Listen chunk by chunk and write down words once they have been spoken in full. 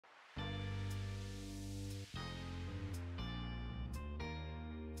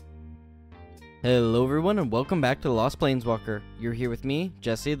Hello everyone and welcome back to The Lost Planeswalker. You're here with me,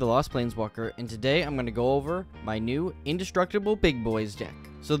 Jesse, The Lost Planeswalker, and today I'm going to go over my new Indestructible Big Boys deck.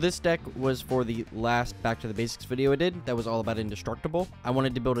 So this deck was for the last Back to the Basics video I did that was all about Indestructible. I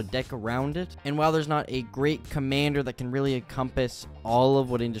wanted to build a deck around it, and while there's not a great commander that can really encompass all of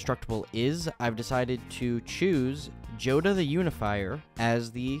what Indestructible is, I've decided to choose Jodah the Unifier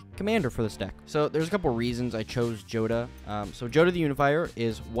as the commander for this deck. So there's a couple reasons I chose Jodah. So Jodah the Unifier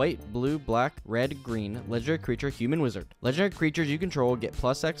is white, blue, black, red, green, legendary creature, human wizard. Legendary creatures you control get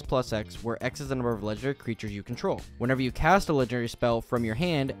 +X/+X, where X is the number of legendary creatures you control. Whenever you cast a legendary spell from your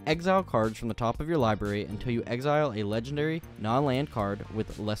hand, exile cards from the top of your library until you exile a legendary non-land card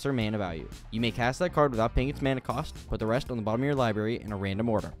with lesser mana value. You may cast that card without paying its mana cost, put the rest on the bottom of your library in a random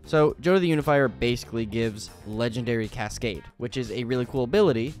order. So Jodah the Unifier basically gives legendary Cascade, which is a really cool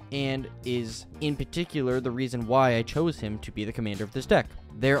ability and is in particular the reason why I chose him to be the commander of this deck.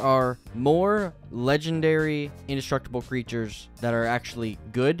 There are more legendary indestructible creatures that are actually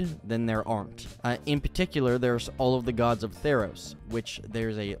good than there aren't. In particular, there's all of the gods of Theros, which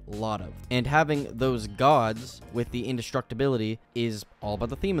there's a lot of. And having those gods with the indestructibility is all about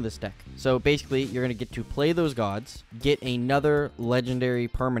the theme of this deck. So basically, you're going to get to play those gods, get another legendary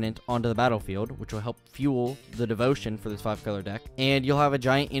permanent onto the battlefield, which will help fuel the devotion for this 5-color deck, and you'll have a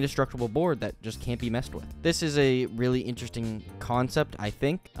giant indestructible board that just can't be messed with. This is a really interesting concept, I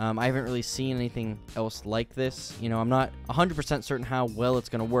think. I haven't really seen anything else like this. You know, I'm not 100% certain how well it's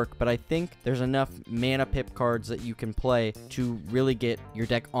going to work, but I think there's enough mana pip cards that you can play to really get your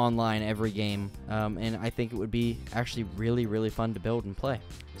deck online every game, and I think it would be actually really fun to build and play.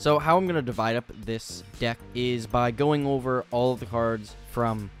 So how I'm going to divide up this deck is by going over all of the cards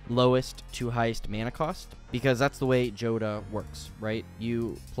from lowest to highest mana cost, because that's the way Jodah works, right?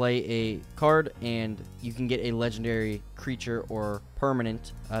 You play a card and you can get a legendary creature or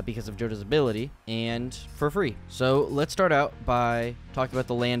permanent because of Jodah's ability, and for free. So let's start out by talking about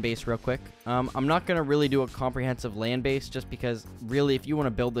the land base real quick. I'm not going to really do a comprehensive land base just because really if you want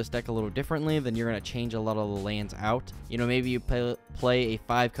to build this deck a little differently, then you're going to change a lot of the lands out. You know, maybe you play a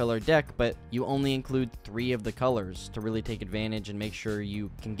 5-color deck, but you only include 3 of the colors to really take advantage and make sure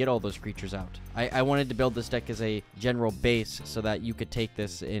you can get all those creatures out. I wanted to build this deck as a general base so that you could take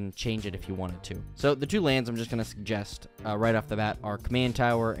this and change it if you wanted to. So the 2 lands I'm just going to suggest right off the bat are Command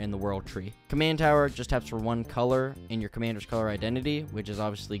Tower and the World Tree. Command Tower just taps for 1 color in your commander's color identity, which is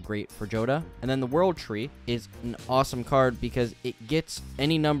obviously great for Jodah. And then the World Tree is an awesome card because it gets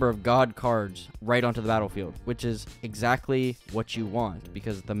any number of god cards right onto the battlefield, which is exactly what you want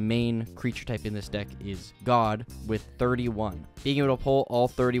because the main creature type in this deck is god with 31. Being able to pull all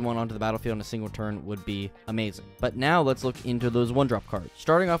 31 onto the battlefield in a single turn would be amazing. But now let's look into those 1-drop cards.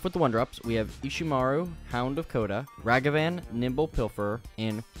 Starting off with the 1-drops, we have Ishimaru, Hound of Coda, Ragavan, Nimble Pilferer,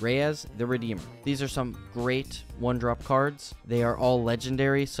 and Reyes the Redeemer. These are some great 1-drop cards. They are all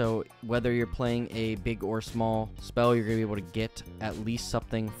legendary, so whether you're playing a big or small spell, you're going to be able to get at least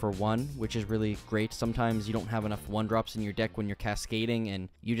something for 1, which is really great. Sometimes you don't have enough 1-drops in your deck when you're cascading and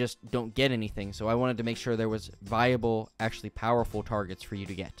you just don't get anything, so I wanted to make sure there was viable, actually powerful targets for you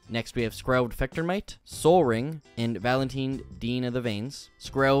to get. Next, we have Skrelv Fectormite, Soul Ring, and Valentine Dean of the Veins.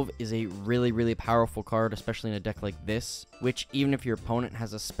 Skrelv is a really powerful card, especially in a deck like this, which even if your opponent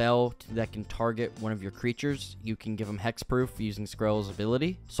has a spell that can target one of your creatures, you can give them hexproof using Skrelv's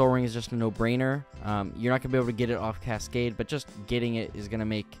ability. Soul Ring is just a no-brainer. You're not going to be able to get it off Cascade, but just getting it is going to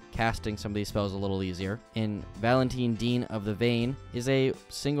make casting some of these spells a little easier. And Valentine Dean of the Vein is a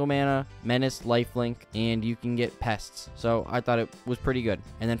single mana menace lifelink, and you can get pests. So I thought it was pretty good.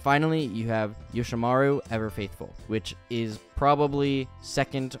 And then finally, you have Yoshimaru Ever Faithful, which is probably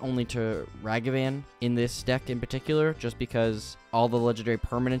second only to Ragavan in this deck in particular, just because all the legendary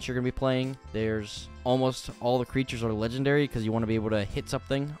permanents you're going to be playing, there's almost all the creatures are legendary because you want to be able to hit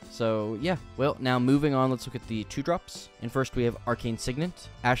something. So yeah, well, now moving on, let's look at the 2-drops. And first we have Arcane Signet,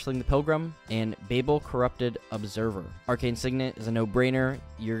 Ashling the Pilgrim, and Babel Corrupted Observer. Arcane Signet is a no-brainer.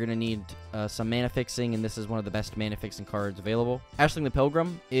 You're going to need some mana fixing, and this is one of the best mana fixing cards available. Ashling the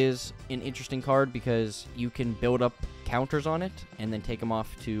Pilgrim is an interesting card because you can build up counters on it and then take them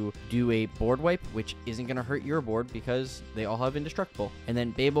off to do a board wipe, which isn't going to hurt your board because they all have Indestructible. And then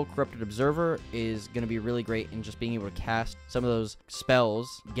Babel Corrupted Observer is going to be really great in just being able to cast some of those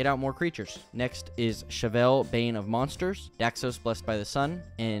spells, get out more creatures. Next is Chevelle, Bane of Monsters, Daxos, Blessed by the Sun,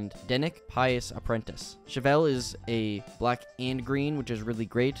 and Denick, Pious Apprentice. Chevelle is a black and green, which is really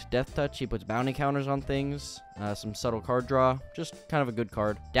great. Death Touch, he puts bounty counters on things, some subtle card draw, just kind of a good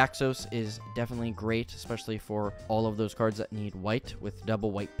card. Daxos is definitely great, especially for all of those cards that need white with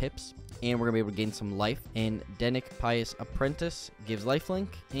double white pips. and we're going to be able to gain some life. And Denic Pious Apprentice gives lifelink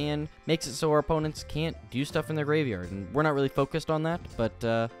and makes it so our opponents can't do stuff in their graveyard. And we're not really focused on that, but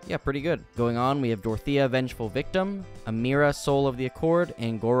yeah, pretty good. Going on, we have Dorothea, Vengeful Victim, Amira, Soul of the Accord,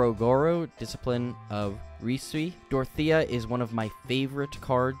 and Goro Goro, Discipline of Risui. Dorothea is one of my favorite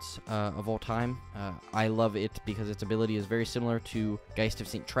cards of all time. I love it because its ability is very similar to Geist of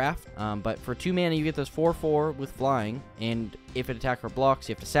St. Traft, but for 2 mana you get this 4/4 with flying, and if an attacker blocks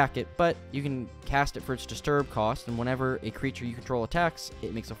you have to sack it, but you can cast it for its disturb cost, and whenever a creature you control attacks,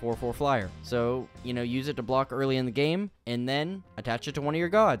 it makes a 4/4 flyer. So, you know, use it to block early in the game, and then attach it to one of your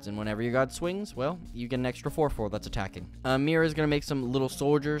gods, and whenever your god swings, well, you get an extra 4/4 that's attacking. Mira is going to make some little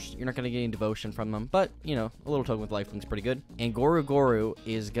soldiers. You're not going to get any devotion from them, but, you know, a little token with lifelink's pretty good. And Goru Goru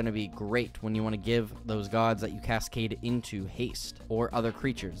is going to be great when you want to give those gods that you cascade into haste, or other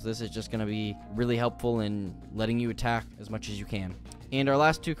creatures. This is just going to be really helpful in letting you attack as much as you can. And our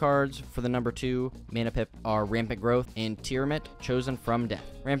last 2 cards for the number 2 mana pip are Rampant Growth and Tiamat, Chosen from Death.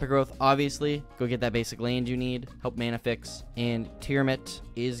 Rampant Growth, obviously, go get that basic land you need, help mana fix, and Tiamat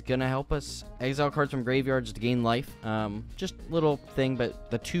is gonna help us exile cards from graveyards to gain life. Just little thing, but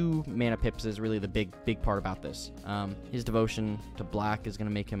the 2 mana pips is really the big part about this. His devotion to black is gonna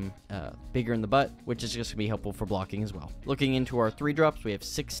make him bigger in the butt, which is just gonna be helpful for blocking as well. Looking into our 3 drops, we have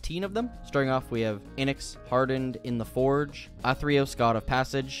 16 of them. Starting off, we have Onyx, Hardened in the Forge, Athreos, God of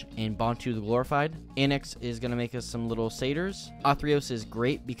Passage, and Bontu the Glorified. Onyx is going to make us some little satyrs. Athreos is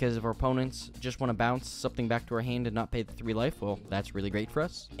great because if our opponents just want to bounce something back to our hand and not pay the 3 life, well, that's really great for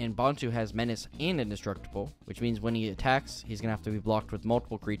us. And Bontu has Menace and Indestructible, which means when he attacks, he's going to have to be blocked with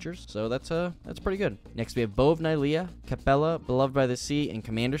multiple creatures, so that's pretty good. Next, we have Bow of Nylea, Capella, Beloved by the Sea, and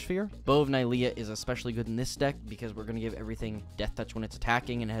Commander Sphere. Bow of Nylea is especially good in this deck because we're going to give everything Death Touch when it's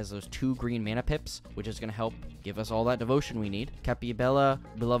attacking, and it has those 2 green mana pips, which is going to help give us all that devotion we need. Capella,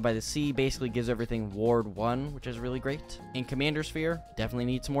 Beloved by the Sea, basically gives everything Ward 1, which is really great. In Commander Sphere, definitely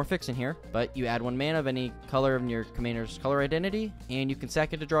needs some more fixing here, but you add 1 mana of any color in your commander's color identity, and you can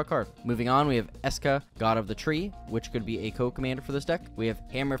sack it to draw a card. Moving on, we have Eska, God of the Tree, which could be a co-commander for this deck. We have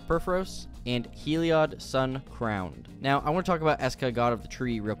Hammer of Perforos, and Heliod, Sun Crowned. Now, I want to talk about Eska, God of the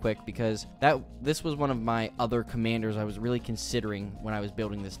Tree, real quick, because this was one of my other commanders I was really considering when I was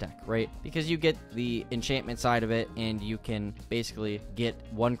building this deck, right? Because you get the enchantment side of it, and you can basically get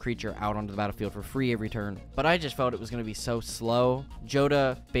 1 creature out onto the battlefield for free every turn. But I just felt it was going to be so slow.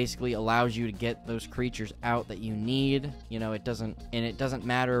 Joda basically allows you to get those creatures out that you need. You know, it doesn't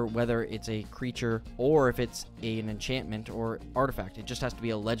matter whether it's a creature or if it's an enchantment or artifact. It just has to be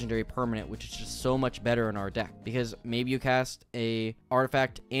a legendary permanent, which is just so much better in our deck. Because maybe you cast a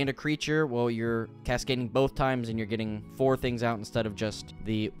artifact and a creature, well, you're cascading both times and you're getting 4 things out instead of just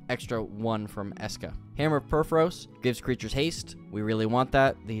the extra 1 from Eska. Hammer of Perforos gives creatures haste. We really want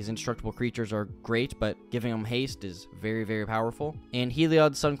that. These indestructible creatures are great, but giving them haste is very, very powerful. And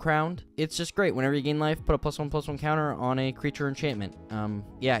Heliod, Sun Crowned, it's just great. Whenever you gain life, put a +1/+1 counter on a creature enchantment.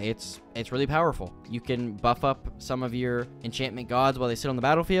 Yeah, it's really powerful. You can buff up some of your enchantment gods while they sit on the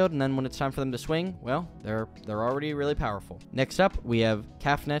battlefield, and then when it's time for them to swing, well, they're already really powerful. Next up, we have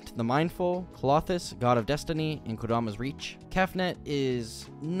Kafnet the Mindful, Colothus, God of Destiny, and Kodama's Reach. Kafnet is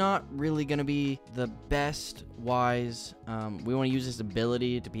not really going to be the best wise. We want to use this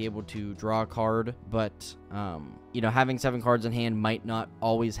ability to be able to draw a card, but you know, having 7 cards in hand might not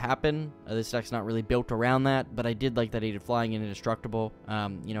always happen. This deck's not really built around that, but I did like that aided flying and Indestructible,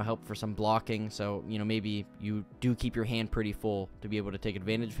 you know, help for some blocking, so, you know, maybe you do keep your hand pretty full to be able to take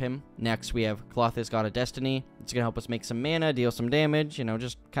advantage of him. Next, we have Colothus, God of Destiny. It's going to help us make some mana, deal some damage, you know,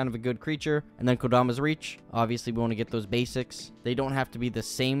 just kind of a good creature. And then Kodama's Reach. Obviously, we want to get those basics. They don't have to be the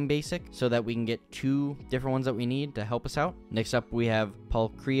same basic, so that we can get 2 different ones that we need to help us out. Next up, we have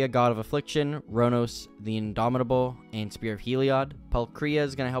Palkria, God of Affliction, Ronos the Indomitable, and Spear of Heliod. Palkria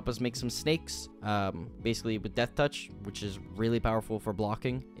is going to help us make some snakes, basically with Death Touch, which is really powerful for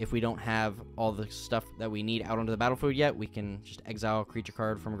blocking. If we don't have all the stuff that we need out onto the battlefield yet, we can just exile a creature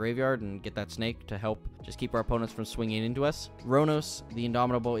card from a graveyard and get that snake to help just keep our opponents from swinging into us. Ronos the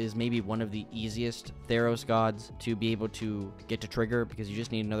Indomitable is maybe one of the easiest Theros gods to be able to get to trigger, because you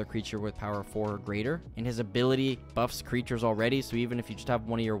just need another creature with power 4 or greater, and his ability buffs creatures already, so even if you just have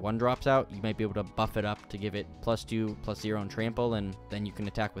one of your 1-drops out, you might be able to buff it up to give it +2/+0 on trample, and then you can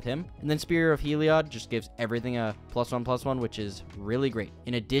attack with him. And then Spear of Heliod just gives everything a +1/+1, which is really great.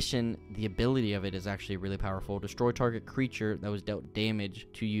 In addition, the ability of it is actually really powerful. Destroy target creature that was dealt damage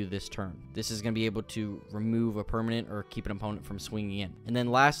to you this turn. This is going to be able to remove a permanent or keep an opponent from swinging in. And then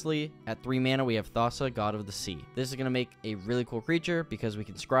lastly, at 3 mana, we have Thassa, God of the Sea. This is going to make a really cool creature because we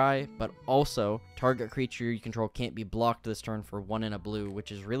can scry, but also target creature you control can't be blocked this turn for 1 and a blue,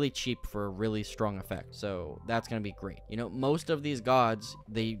 which is really cheap for a really strong effect. So that's going to be great. You know, most of these gods,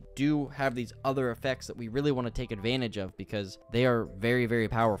 they do have these other effects that we really want to take advantage of because they are very, very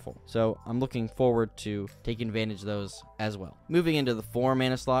powerful. So I'm looking forward to taking advantage of those as well. Moving into the 4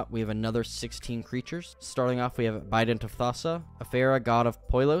 mana slot, we have another 16 creatures. Starting off, we have Bident of Thassa, Aphera, God of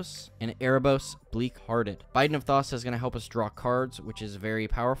Poilos, and Erebos, Bleak-Hearted. Bident of Thassa is going to help us draw cards, which is very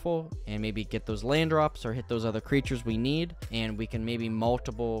powerful, and maybe get those land drops or hit those other creatures we need, and we can maybe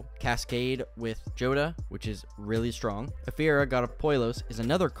multiple Cascade with Joda, which is really strong. Aphera, God of Poilos, is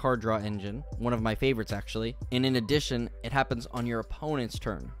another card draw engine, one of my favorites actually, and in addition, it happens on your opponent's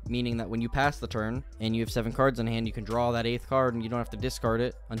turn, meaning that when you pass the turn and you have 7 cards in hand, you can draw that 8th card and you don't have to discard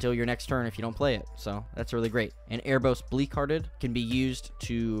it until your next turn if you don't play it. So that's really great. And Erebos, Bleak-Hearted can be used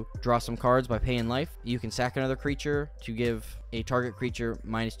to draw some cards by paying life. You can sack another creature to give a target creature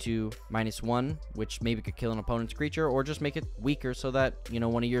 -2/-1, which maybe could kill an opponent's creature, or just make it weaker so that, you know,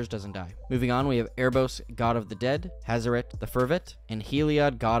 one of yours doesn't die. Moving on, we have Erebos, God of the Dead, Hazaret the Fervent, and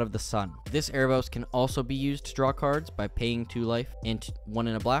Heliod, God of the Sun. This Erebos can also be used to draw cards by paying 2 life and 1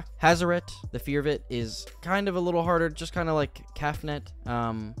 in a black. Hazaret the Fervent is kind of a little harder, just kind of like Kafnet.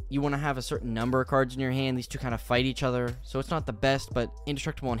 You want to have a certain number of cards in your hand. These two kind of fight each other, so it's not the best, but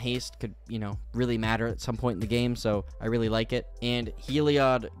Indestructible and Haste could, you know, really matter at some point in the game, so I really like it. And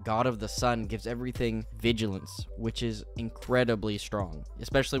Heliod, God of the Sun, gives everything Vigilance, which is incredibly strong.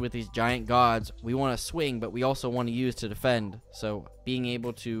 Especially with these giant gods, we want to swing, but we also want to use to defend, so being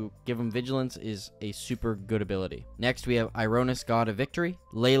able to give them Vigilance is a super good ability. Next, we have Ironis, God of Victory,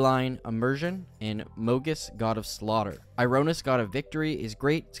 Leyline Immersion, and Mogus, God of Slaughter. Ironis, God of Victory is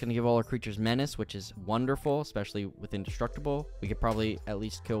great. It's going to give all our creatures Menace, which is wonderful, especially with Indestructible. We could probably at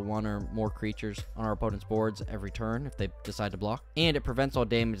least kill 1 or more creatures on our opponent's boards every turn if they decide to block. And it prevents all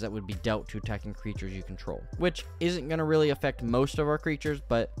damage that would be dealt to attacking creatures you control, which isn't going to really affect most of our creatures,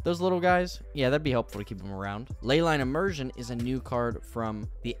 but those little guys, yeah, that'd be helpful to keep them around. Leyline Immersion is a new card from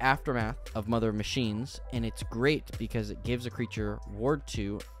the Aftermath of Mother of Machines, and it's great because it gives a creature Ward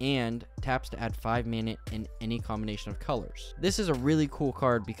 2 and taps to add 5 mana in any combination of colors. This is a really cool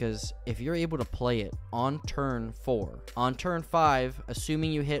card because if you're able to play it on turn 4, on turn 5,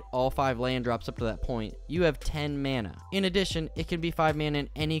 assuming you hit all 5 land drops up to that point, you have 10 mana. In addition, it can be 5 mana in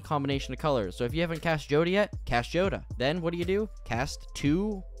any combination of colors. So if you haven't cast Joda yet, cast Joda. Then what do? Cast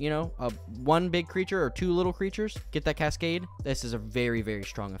 2, you know, 1 big creature or 2 little creatures, get that Cascade. This is a very, very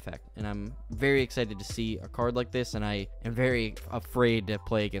strong effect, and I'm very excited to see a card like this, and I am very afraid to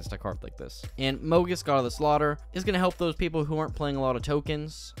play against a card like this. And Mogus, God of the Slaughter, is going to help those people who aren't playing a lot of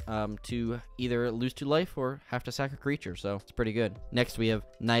tokens to either lose 2 life or have to sack a creature, so it's pretty good. Next, we have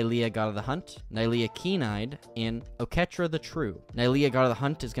Nylea, God of the Hunt, Nylea Keen-Eyed, and Oketra the True. Nylea, God of the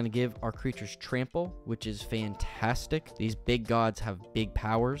Hunt, is going to give our creatures Trample, which is fantastic. These big gods have big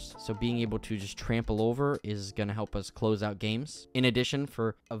powers, so being able to just trample over is going to help us close out games. In addition,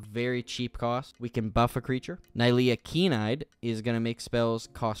 for a very cheap cost, we can buff a creature. Nylea Keen-Eyed is going to make spells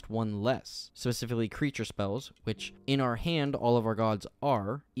cost 1 less, specifically creature spells, which in our hand, all of our gods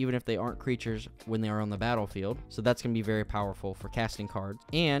are, even if they aren't creatures when they are on the battlefield. So that's going to be very powerful for casting cards.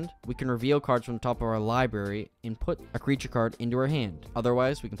 And we can reveal cards from the top of our library and put a creature card into our hand.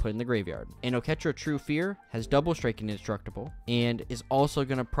 Otherwise, we can put it in the graveyard. And Oketra True Fear has double strike and Indestructible, and is also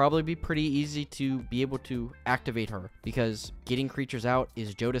going to probably be pretty easy to be able to activate her, because getting creatures out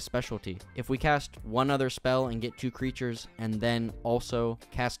is Joda's specialty. If we cast 1 other spell and get 2 creatures, and then also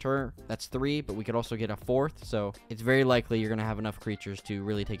cast her, that's 3, but we could also get a 4th, so it's very likely you're going to have enough creatures to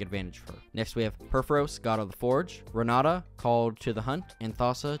really take advantage of her. Next, we have Perforos, God of the Forge, Renata, Called to the Hunt, and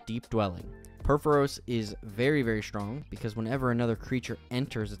Thassa, Deep Dwelling. Perforos is very, very strong because whenever another creature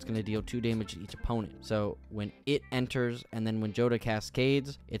enters, it's going to deal 2 damage to each opponent. So when it enters and then when Joda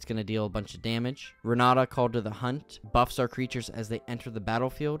cascades, it's going to deal a bunch of damage. Renata, Called to the Hunt, buffs our creatures as they enter the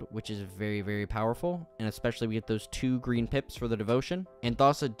battlefield, which is very, very powerful. And especially we get those 2 green pips for the devotion. And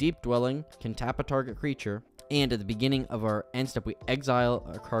Thassa, Deep Dwelling, can tap a target creature And at the beginning of our end step, we exile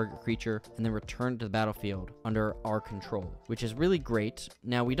a target creature and then return to the battlefield under our control, which is really great.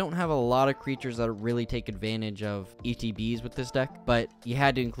 Now, we don't have a lot of creatures that really take advantage of ETBs with this deck, but you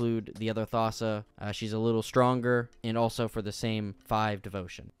had to include the other Thassa. She's a little stronger, and also for the same 5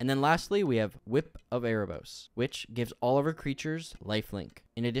 devotion. And then lastly, we have Whip of Erebos, which gives all of our creatures lifelink.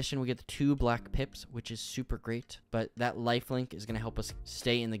 In addition, we get the 2 black pips, which is super great, but that lifelink is going to help us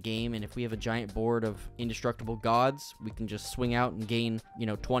stay in the game, and if we have a giant board of indestructible gods, we can just swing out and gain,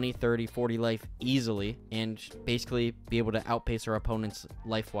 20, 30, 40 life easily, and basically be able to outpace our opponents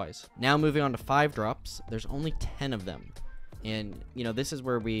life-wise. Now moving on to 5 drops, there's only 10 of them. And, this is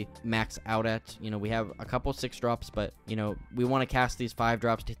where we max out at. We have a couple 6 drops, but, we want to cast these 5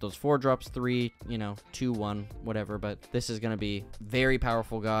 drops to hit those 4 drops, 3, 2, 1, whatever. But this is going to be very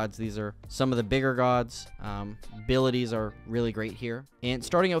powerful gods. These are some of the bigger gods. Abilities are really great here. And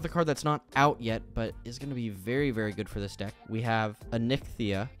starting out with a card that's not out yet, but is going to be very, very good for this deck, we have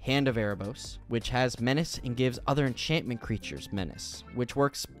Onyxia, Hand of Erebos, which has Menace and gives other enchantment creatures Menace, which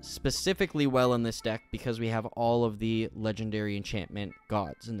works specifically well in this deck because we have all of the legendary enchantment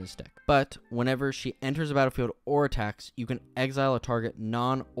gods in this deck. But whenever she enters the battlefield or attacks, you can exile a target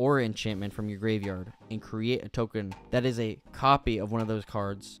non-aura enchantment from your graveyard and create a token that is a copy of one of those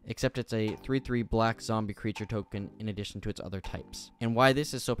cards, except it's a 3/3 black zombie creature token in addition to its other types. And why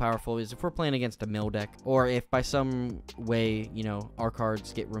this is so powerful is if we're playing against a mill deck, or if by some way, our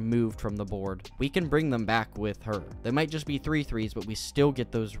cards get removed from the board, we can bring them back with her. They might just be 3/3s, but we still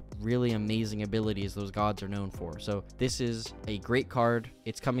get those really amazing abilities those gods are known for. So this is a great card.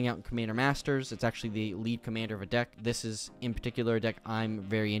 It's coming out in Commander Masters. It's actually the lead commander of a deck. This is in particular a deck I'm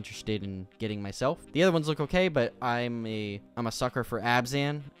very interested in getting myself. The other ones look okay, but I'm a sucker for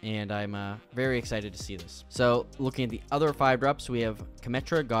Abzan, and I'm very excited to see this. So looking at the other 5 drops, we have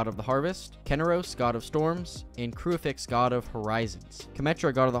Kemetra, God of the Harvest, Keneros, God of Storms, and Crucifix, God of Horizons.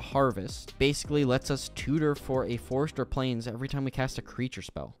 Kemetra, God of the Harvest, basically lets us tutor for a forest or plains every time we cast a creature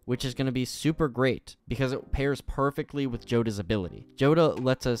spell, which is going to be super great because it pairs perfectly with Joda's ability. Joda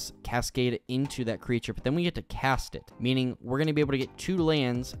lets us cascade into that creature, but then we get to cast it, meaning we're going to be able to get 2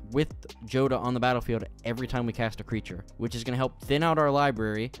 lands with Joda on the battlefield every time we cast a creature, which is going to help thin out our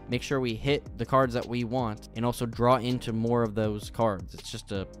library, make sure we hit the cards that we want, and also draw into more of those cards. It's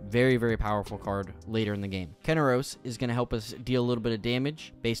just a very, very powerful card later in the game. Keneros is going to help us deal a little bit of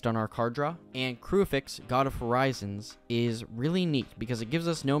damage based on our card draw, and Crucifix, God of Horizons, is really neat because it gives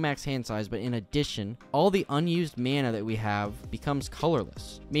us no max hand size, but in addition, all the unused mana that we have becomes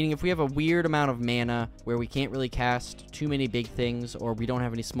colorless, meaning if we have a weird amount of mana where we can't really cast too many big things, or we don't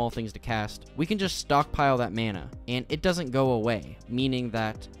have any small things to cast, we can just stockpile that mana and it doesn't go away, meaning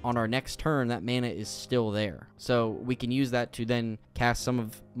that on our next turn that mana is still there. So we can use that to then cast some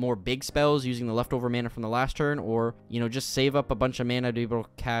of more big spells using the leftover mana from the last turn, or just save up a bunch of mana to be able to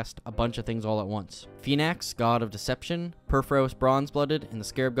cast a bunch of things all at once. Phoenix, God of Deception, Perforos, Bronze-Blooded, and the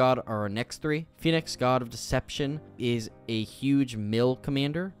Scarab God are our next 3. Phoenix, God of Deception, is a huge mill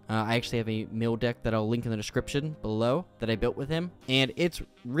commander. I actually have a mill deck that I'll link in the description below that I built with him, and it's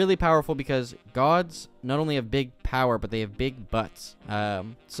really powerful because gods not only have big power, but they have big butts.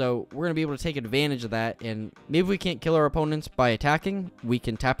 So we're going to be able to take advantage of that, and maybe we can't kill our opponents by attacking, we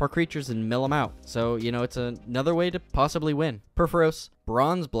can tap our creatures and mill them out. So, it's another way to possibly win. Perforos,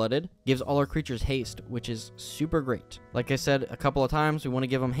 Bronze-Blooded, gives all our creatures haste, which is super great. Like I said a couple of times, we want to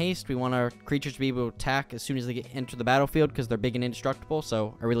give them haste. We want our creatures to be able to attack as soon as they enter the battlefield because they're big and indestructible,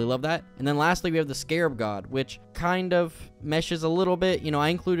 so I really love that. And then lastly, we have the Scarab God, which kind of meshes a little bit. I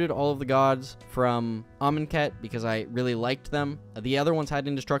included all of the gods from Amonkhet because I really liked them. The other ones had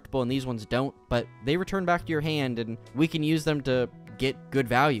indestructible and these ones don't, but they return back to your hand and we can use them to get good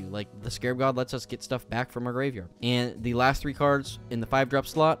value. Like the Scarab God lets us get stuff back from our graveyard. And the last 3 cards in the 5-drop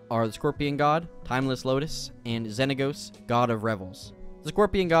slot are the Scorpion God, Timeless Lotus, and Xenagos, God of Revels. The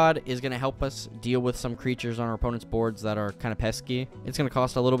Scorpion God is going to help us deal with some creatures on our opponent's boards that are kind of pesky. It's going to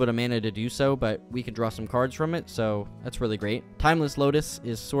cost a little bit of mana to do so, but we can draw some cards from it, so that's really great. Timeless Lotus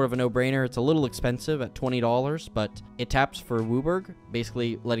is sort of a no-brainer. It's a little expensive at $20, but it taps for Wooburg,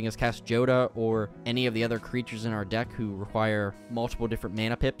 basically letting us cast Joda or any of the other creatures in our deck who require multiple different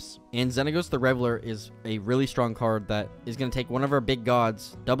mana pips. And Xenagos the Reveler is a really strong card that is going to take one of our big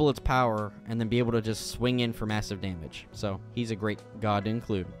gods, double its power, and then be able to just swing in for massive damage. So he's a great god to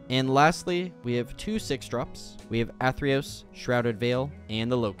include. And lastly, we have 2 6-drops. We have Athreos, Shrouded Veil, and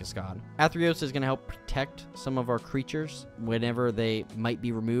the Locust God. Athreos is going to help protect some of our creatures whenever they might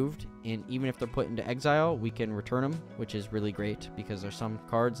be removed, and even if they're put into exile, we can return them, which is really great because there's some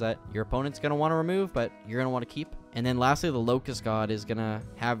cards that your opponent's going to want to remove, but you're going to want to keep. And then lastly, the Locust God is going to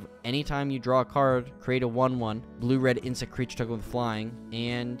have anytime you draw a card, create a 1/1 blue-red insect creature token with flying,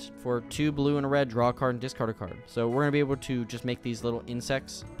 and for 2 blue and a red, draw a card and discard a card. So we're going to be able to just make these little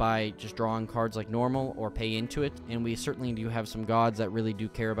insects by just drawing cards like normal or pay into it, and we certainly do have some gods that really do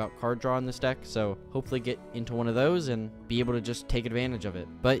care about card draw in this deck, so hopefully get into one of those and be able to just take advantage of it.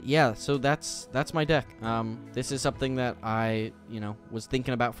 But yeah, so that's my deck. This is something that I was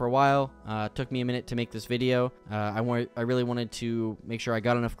thinking about for a while. Took me a minute to make this video. I really wanted to make sure I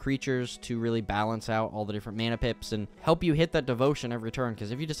got enough creatures to really balance out all the different mana pips and help you hit that devotion every turn,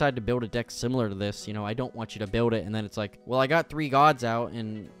 because if you decide to build a deck similar to this, I don't want you to build it and then it's like, well, I got 3 gods out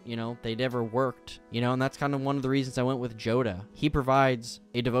and they never worked, and that's kind of one of the reasons I went with Joda. He provides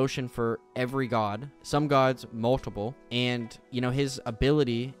a devotion for every god, some gods multiple, and his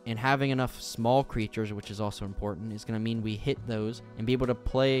ability in having enough small creatures, which is also important, is going to mean we hit those and be able to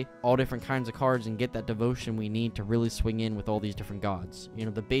play all different kinds of cards and get that devotion we need to really swing in with all these different gods.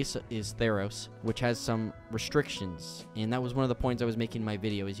 The base is Theros, which has some restrictions, and that was one of the points I was making in my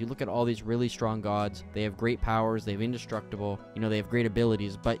video. Is you look at all these really strong gods, they have great powers, they have indestructible, they have great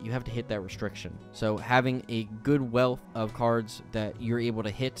abilities, but you have to hit that restriction. So having a good wealth of cards that you're able to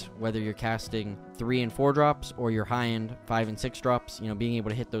hit, whether you're casting 3 and 4 drops or your high-end 5 and 6 drops, being able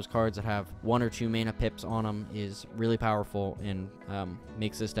to hit those cards that have 1 or 2 mana pips on them is really powerful and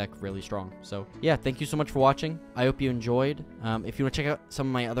makes this deck really strong. So yeah, thank you so much for watching. I hope you enjoyed. If you want to check out some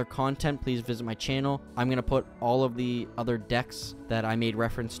of my other content, please visit my channel. I'm going to put all of the other decks that I made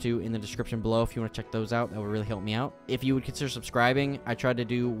reference to in the description below if you want to check those out. That would really help me out. If you would consider subscribing, I try to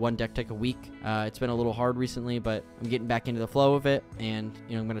do 1 deck tech a week. It's been a little hard recently, but I'm getting back into the flow of it, and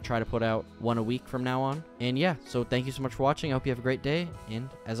I'm going to try to put out 1 a week from now on. And yeah, so thank you so much for watching. I hope you have a great day, and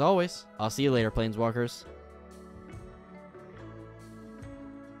as always, I'll see you later, Planeswalkers.